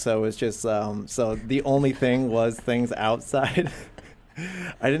 so it was just so the only thing was things outside.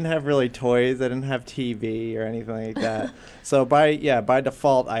 I didn't have really toys. I didn't have TV or anything like that. So by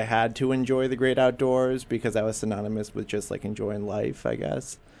default, I had to enjoy the great outdoors because that was synonymous with just like enjoying life, I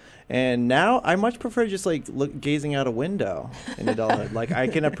guess. And now I much prefer just like gazing out a window in adulthood. Like I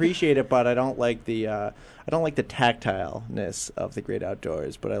can appreciate it, but I don't like the tactileness of the great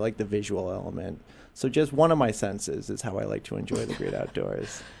outdoors. But I like the visual element. So just one of my senses is how I like to enjoy the great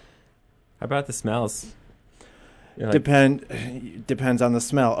outdoors. How about the smells? Depends on the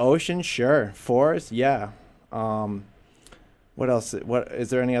smell. Ocean, sure. Forest, yeah. What else? What is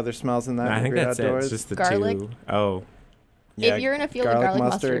there any other smells in that? No, I think that's outdoors? it. It's just the Garlic. two. Oh, yeah, if you're in a field of garlic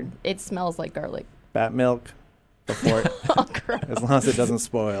mustard, it smells like garlic. Bat milk, before it, Oh, gross. as long as it doesn't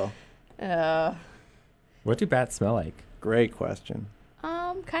spoil. what do bats smell like? Great question.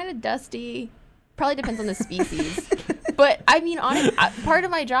 Kind of dusty. Probably depends on the species. But I mean, part of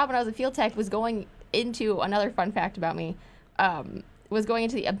my job when I was a field tech was going into another fun fact about me. Was going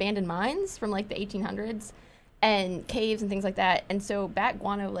into the abandoned mines from like the 1800s and caves and things like that. And so bat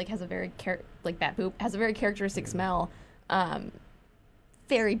guano like has a very bat poop has a very characteristic smell,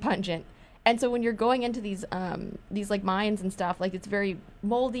 very pungent. And so when you're going into these like mines and stuff, like it's very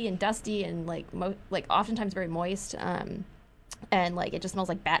moldy and dusty and like oftentimes very moist. And like it just smells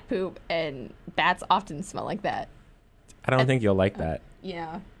like bat poop, and bats often smell like that. I don't think you'll like that.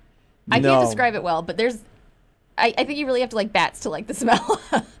 Yeah. I can't describe it well, but I think you really have to like bats to like the smell.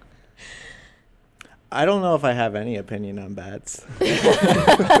 I don't know if I have any opinion on bats.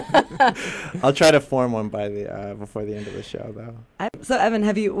 I'll try to form one before the end of the show, though. So, Evan,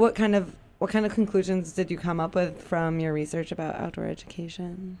 what kind of conclusions did you come up with from your research about outdoor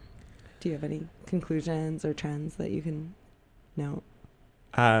education? Do you have any conclusions or trends that you can note?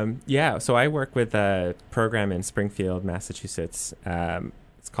 Yeah, so I work with a program in Springfield, Massachusetts.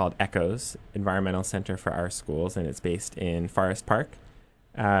 It's called ECHOS, Environmental Center for Our Schools, and it's based in Forest Park.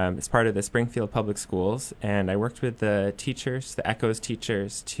 It's part of the Springfield Public Schools, and I worked with the teachers, the ECHOS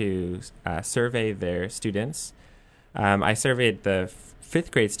teachers, to survey their students. I surveyed the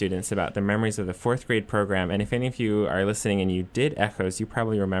fifth grade students about their memories of the fourth grade program, and if any of you are listening and you did ECHOS, you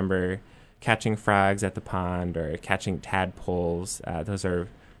probably remember catching frogs at the pond or catching tadpoles. Those are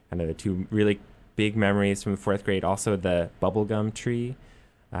kind of the two really big memories from the fourth grade. Also the bubblegum tree,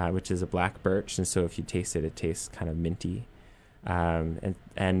 which is a black birch, and so if you taste it, it tastes kind of minty.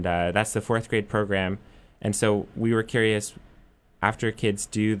 And that's the fourth grade program. And so we were curious, after kids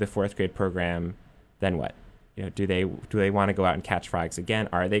do the fourth grade program, then what? Do they want to go out and catch frogs again?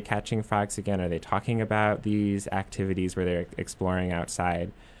 Are they catching frogs again? Are they talking about these activities where they're exploring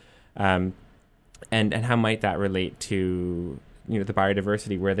outside? And how might that relate to the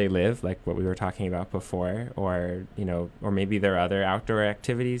biodiversity where they live, like what we were talking about before, or maybe there are other outdoor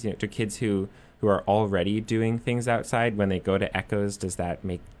activities. To kids who who are already doing things outside, when they go to Echoes, does that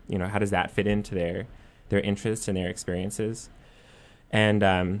make, how does that fit into their interests and their experiences?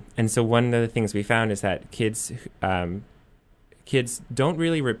 And so one of the things we found is that kids don't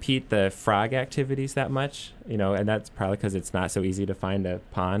really repeat the frog activities that much, and that's probably because it's not so easy to find a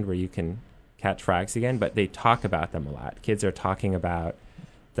pond where you can catch frogs again, but they talk about them a lot. Kids are talking about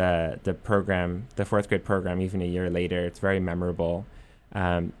the program, the fourth grade program, even a year later. It's very memorable.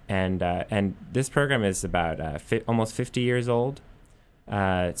 And this program is about almost 50 years old.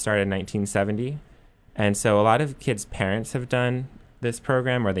 It started in 1970. And so a lot of kids' parents have done this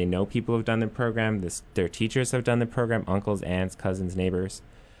program, or they know people who've done the program. Their teachers have done the program, uncles, aunts, cousins, neighbors.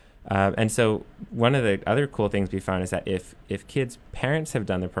 And so one of the other cool things we found is that if kids' parents have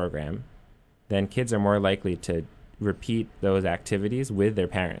done the program, then kids are more likely to repeat those activities with their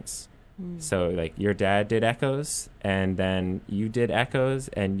parents. So like your dad did Echoes, and then you did Echoes,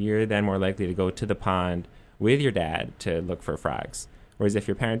 and you're then more likely to go to the pond with your dad to look for frogs. Whereas if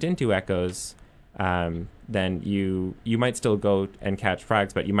your parent didn't do Echoes, then you might still go and catch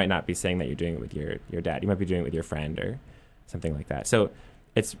frogs, but you might not be saying that you're doing it with your dad. You might be doing it with your friend or something like that. So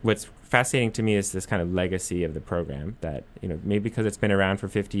what's fascinating to me is this kind of legacy of the program that, maybe because it's been around for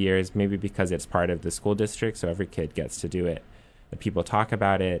 50 years, maybe because it's part of the school district, so every kid gets to do it. The people talk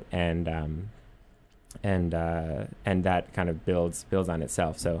about it, and that kind of builds on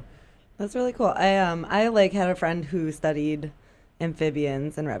itself. So that's really cool. I had a friend who studied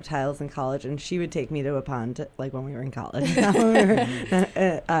amphibians and reptiles in college, and she would take me to a pond when we were in college.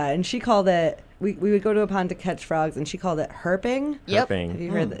 And she called it. We would go to a pond to catch frogs, and she called it herping. Yep. Herping. Have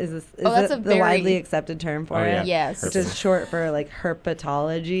you heard? Is that's the widely accepted term for it? Yeah. Yes. Which is short for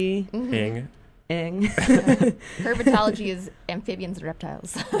herpetology. Ing. Herpetology is amphibians and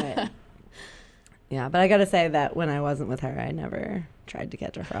reptiles. Right. Yeah, but I got to say that when I wasn't with her, I never tried to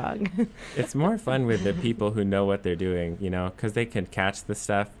catch a frog. It's more fun with the people who know what they're doing, because they can catch the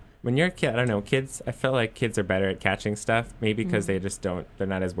stuff. When you're a kid, I don't know, kids, I feel like kids are better at catching stuff, maybe because they're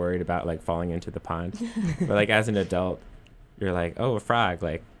not as worried about falling into the pond. But as an adult, you're like, oh, a frog,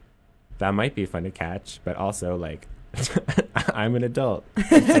 that might be fun to catch, but also I'm an adult,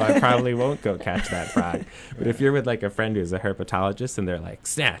 so I probably won't go catch that frog. But if you're with a friend who's a herpetologist, and they're like,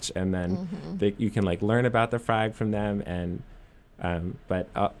 snatch, and then you can learn about the frog from them. And but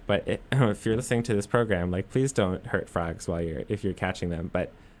if you're listening to this program, please don't hurt frogs if you're catching them.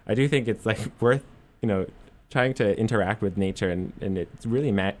 But I do think it's worth trying to interact with nature, and it's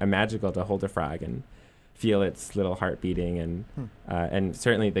really magical to hold a frog and feel its little heart beating, and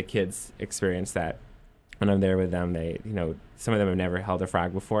certainly the kids experience that. When I'm there with them, they, some of them have never held a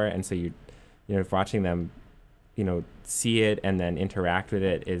frog before, and so watching them, see it and then interact with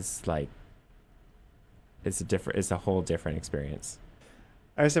it is it's a whole different experience.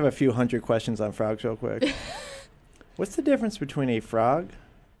 I just have a few hundred questions on frogs real quick. What's the difference between a frog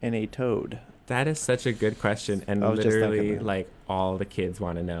and a toad? That is such a good question, and literally all the kids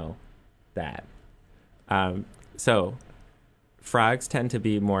want to know that. So frogs tend to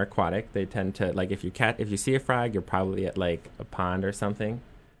be more aquatic. They tend to if you see a frog, you're probably at a pond or something.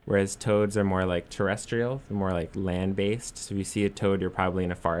 Whereas toads are more terrestrial, more land-based. So if you see a toad, you're probably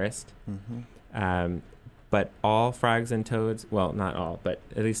in a forest. Mm-hmm. But all frogs and toads, well, not all, but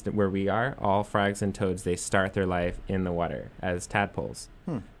at least where we are, all frogs and toads, they start their life in the water as tadpoles.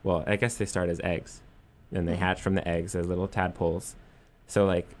 Well, I guess they start as eggs. And they hatch from the eggs as little tadpoles.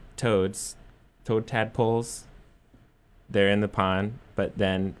 So toad tadpoles, they're in the pond, but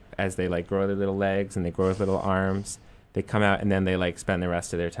then as they grow their little legs and they grow their little arms, they come out and then they spend the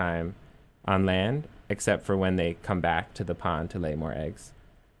rest of their time on land, except for when they come back to the pond to lay more eggs.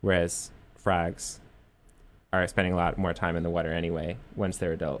 Whereas frogs are spending a lot more time in the water anyway once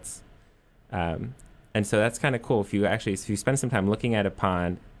they're adults. And so that's kind of cool. If you spend some time looking at a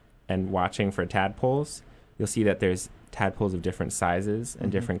pond and watching for tadpoles, you'll see that there's tadpoles of different sizes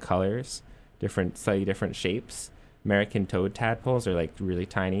and different colors, slightly different shapes. American toad tadpoles are really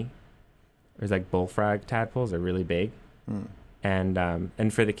tiny. There's bullfrog tadpoles are really big.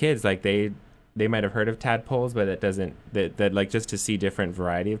 And for the kids, they might have heard of tadpoles, but it doesn't that just to see different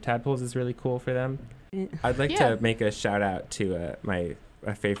variety of tadpoles is really cool for them. I'd like to make a shout out to my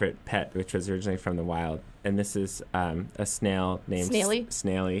favorite pet, which was originally from the wild, and this is a snail named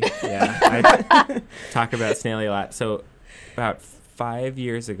Snaily. Yeah, I talk about Snaily a lot. So about 5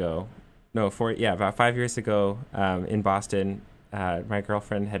 years ago, about 5 years ago, in Boston, my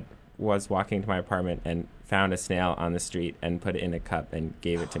girlfriend was walking to my apartment and found a snail on the street and put it in a cup and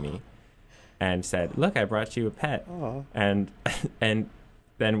gave it to me and said, "Look, I brought you a pet." Aww. And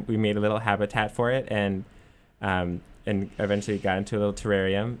then we made a little habitat for it, and and eventually got into a little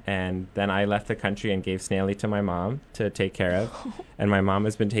terrarium. And then I left the country and gave Snaily to my mom to take care of. And my mom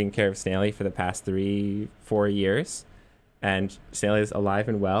has been taking care of Snaily for the past 3-4 years. And Snaily is alive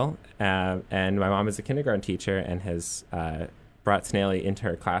and well. And my mom is a kindergarten teacher and has brought Snaily into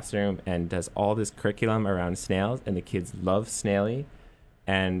her classroom and does all this curriculum around snails. And the kids love Snaily.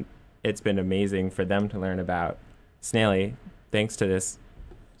 And it's been amazing for them to learn about Snaily thanks to this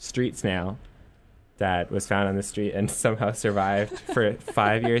street snail that was found on the street and somehow survived for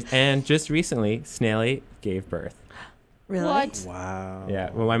 5 years. And just recently, Snaily gave birth. Really? What? Wow.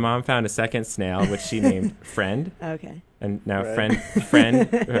 Yeah. Well, my mom found a second snail, which she named Friend. Okay. And now Friend.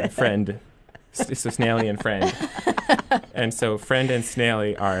 Friend. So Snaily and Friend. And so Friend and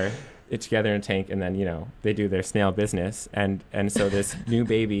Snaily are together in a tank, and then, they do their snail business. And so this new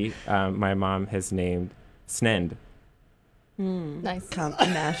baby, my mom has named Snend. Nice.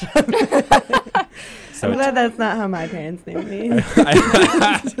 Mashup. So I'm glad that's not how my parents named me. Just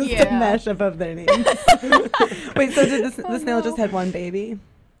a Yeah. mashup of their names. Wait, so did the snail just had one baby?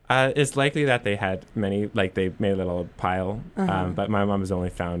 It's likely that they had many, like they made a little pile, but my mom has only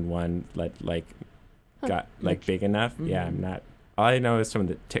found one got big enough. Yeah, I'm not. All I know is from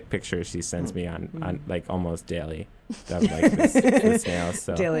the pictures she sends me on like almost daily of like the snails.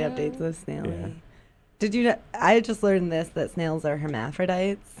 So Daily updates of Snaily. Yeah. Did you know? I just learned this, that snails are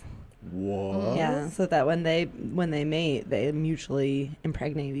hermaphrodites. What? Yeah, so that when they mate, they mutually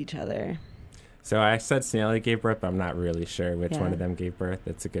impregnate each other. So I said Snaily gave birth, but I'm not really sure which one Yeah. of them gave birth.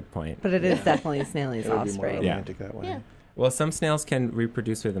 That's a good point. But it is definitely Snaily's It would be more offspring. Yeah. romantic that way. Yeah. Well, some snails can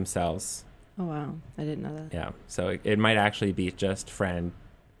reproduce with themselves. Oh wow, I didn't know that. Yeah, so it might actually be just Friend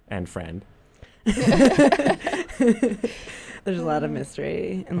and Friend. There's a lot of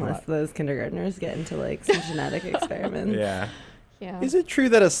mystery unless those kindergartners get into like some genetic experiments. Yeah. Yeah. Is it true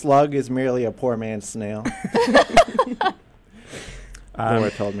that a slug is merely a poor man's snail?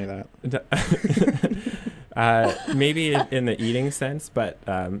 Laura told me that. Maybe in the eating sense, but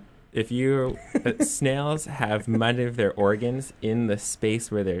snails have many of their organs in the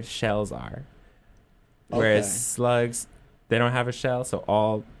space where their shells are, whereas Okay. slugs, they don't have a shell, so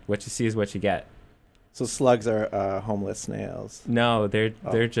all what you see is what you get. So slugs are homeless snails. No,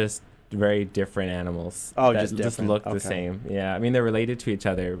 they're just very different animals. Oh, that just different. look the Okay. same. Yeah, I mean they're related to each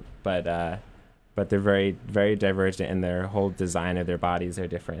other, but they're very, very divergent, and their whole design of their bodies are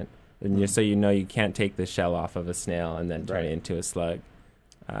different. And so you can't take the shell off of a snail and then turn Right. it into a slug.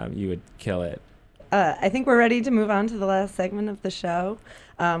 You would kill it. I think we're ready to move on to the last segment of the show,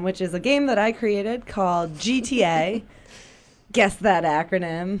 which is a game that I created called GTA. Guess that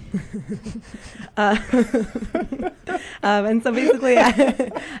acronym. And so basically,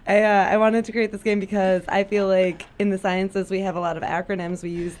 I wanted to create this game because I feel like in the sciences we have a lot of acronyms.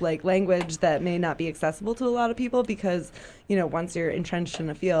 We use like language that may not be accessible to a lot of people because, once you're entrenched in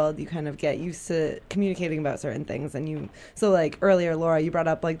a field, you kind of get used to communicating about certain things. And so like earlier, Laura, you brought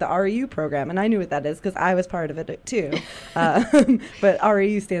up like the REU program, and I knew what that is because I was part of it too. But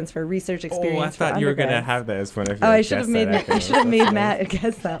REU stands for Research Experience. Oh, I thought for you were going to Undergrads. have that as one of your. Oh, I should have guess made that acronyms. Matt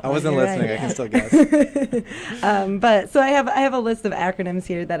guess that. I one. wasn't You're listening. right. I can still guess. But so I have a list of acronyms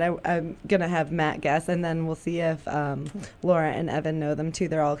here that I'm gonna have Matt guess, and then we'll see if Laura and Evan know them too.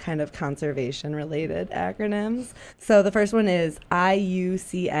 They're all kind of conservation related acronyms. So the first one is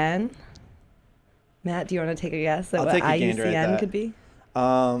IUCN. Matt, do you want to take a guess at I'll what take a gander at IUCN that. could be?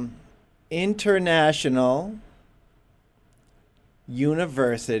 International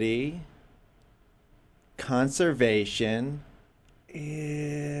University Conservation.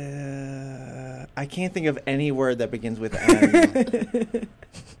 I can't think of any word that begins with N.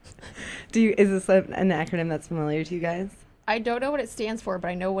 Is this an acronym that's familiar to you guys? I don't know what it stands for, but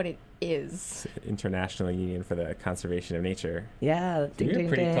I know what it is. International Union for the Conservation of Nature. Yeah, ding, You're ding,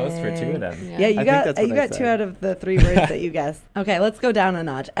 pretty close for two ding. of them. Yeah, you I think got that's what you I got said. 2 out of the 3 words that you guessed. Okay, let's go down a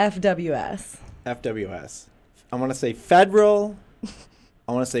notch. FWS. FWS. I want to say federal.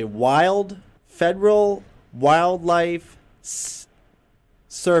 I want to say Federal Wildlife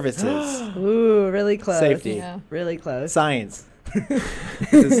Services. Ooh, really close. Safety. Yeah. Really close. Science. Is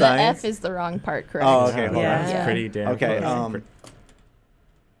it The science? F is the wrong part, correct? Oh, okay, hold Yeah. on. That's pretty damn Okay, close.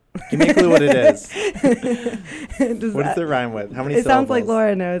 give me a clue what it is. Does What does that- it rhyme with? How many It sounds like syllables?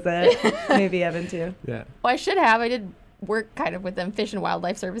 Laura knows it. Maybe Evan too. Yeah. Well, I should have. I did work kind of with them, Fish and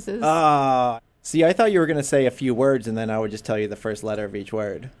Wildlife Services. See, I thought you were going to say a few words, and then I would just tell you the first letter of each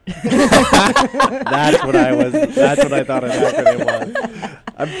word. That's what I thought an acronym was.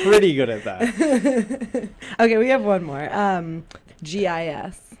 I'm pretty good at that. Okay, we have one more.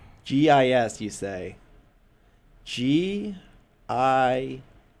 GIS. GIS, you say. GIS.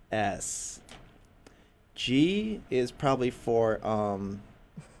 G is probably for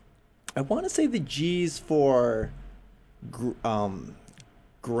I want to say the G's for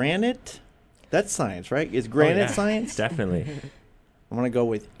granite. That's science, right? Is granite science? Definitely. I'm going to go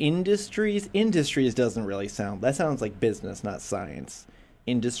with industries. Industries doesn't really sound. That sounds like business, not science.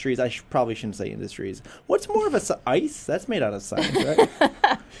 Industries. I probably shouldn't say industries. What's more of ice? That's made out of science,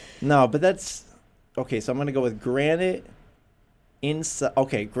 right? No, but that's okay. So I'm going to go with granite.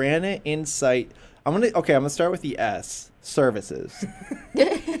 Granite insight. I'm gonna start with the S. Services.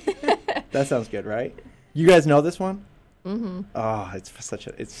 That sounds good, right? You guys know this one? Mm-hmm. Oh, it's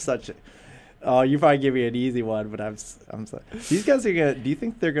such a. Oh, you probably give me an easy one, but I'm sorry. These guys are gonna. Do you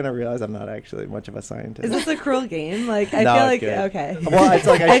think they're gonna realize I'm not actually much of a scientist? Is this a cruel game? Like, I No, feel it's like good. okay. Well, it's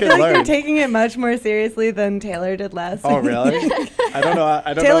like I should feel like learn. you're taking it much more seriously than Taylor did last Oh, week. really? I don't know.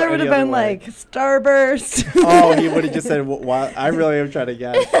 I don't Taylor know would any have other been way. like Starburst. Oh, he would have just said, "Wow!" I really am trying to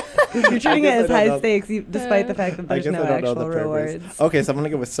guess. You're treating it guess I as don't high know. stakes, despite the fact that I there's guess no I don't know the actual purpose. rewards. Okay, so I'm gonna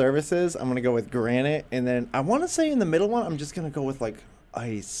go with services. I'm gonna go with granite, and then I want to say in the middle one, I'm just gonna go with like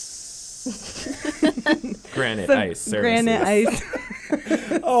ice. Granite Some ice services. Granite ice.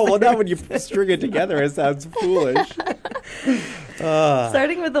 Oh well, now when you string it together, it sounds foolish.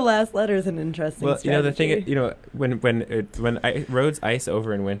 Starting with the last letter is an interesting Well, strategy. the thing, when roads ice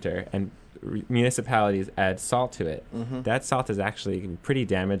over in winter and municipalities add salt to it, that salt is actually pretty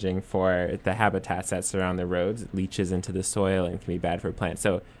damaging for the habitats that surround the roads. It leaches into the soil and can be bad for plants.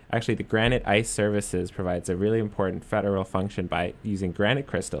 So actually, the Granite Ice Services provides a really important federal function by using granite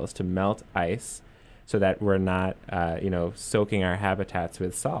crystals to melt ice so that we're not, soaking our habitats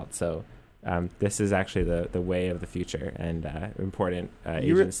with salt. So this is actually the way of the future and important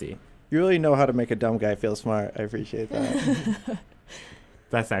agency. You really know how to make a dumb guy feel smart. I appreciate that.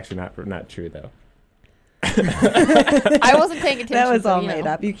 That's actually not true, though. I wasn't paying attention. That was so, all made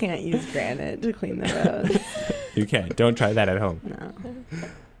up. You can't use granite to clean the roads. You can. Don't try that at home. No.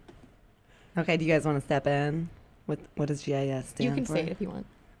 Okay, do you guys want to step in? What does GIS stand You can for? say it if you want.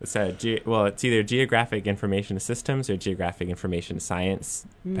 So, it's either Geographic Information Systems or Geographic Information Science,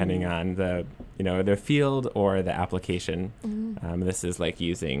 depending on the field or the application. This is like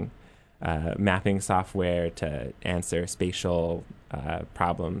using mapping software to answer spatial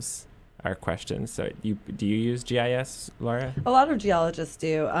problems or questions. So, do you use GIS, Laura? A lot of geologists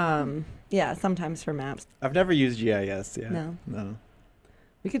do. Yeah, sometimes for maps. I've never used GIS yet. No.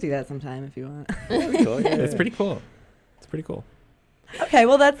 We could do that sometime if you want. Cool, yeah. It's pretty cool. It's pretty cool. Okay,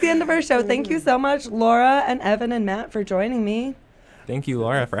 well, that's the end of our show. Thank you so much, Laura and Evan and Matt, for joining me. Thank you,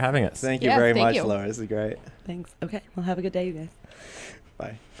 Laura, for having us. Thank you Yeah, very thank much, you. Laura. This is great. Thanks. Okay, well, have a good day, you guys.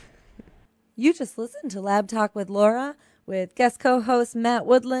 Bye. You just listened to Lab Talk with Laura with guest co-host Matt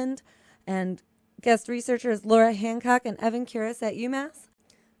Woodland and guest researchers Laura Hancock and Evan Curis at UMass.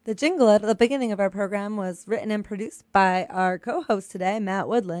 The jingle at the beginning of our program was written and produced by our co-host today, Matt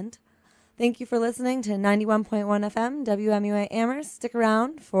Woodland. Thank you for listening to 91.1 FM WMUA Amherst. Stick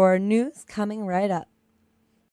around for news coming right up.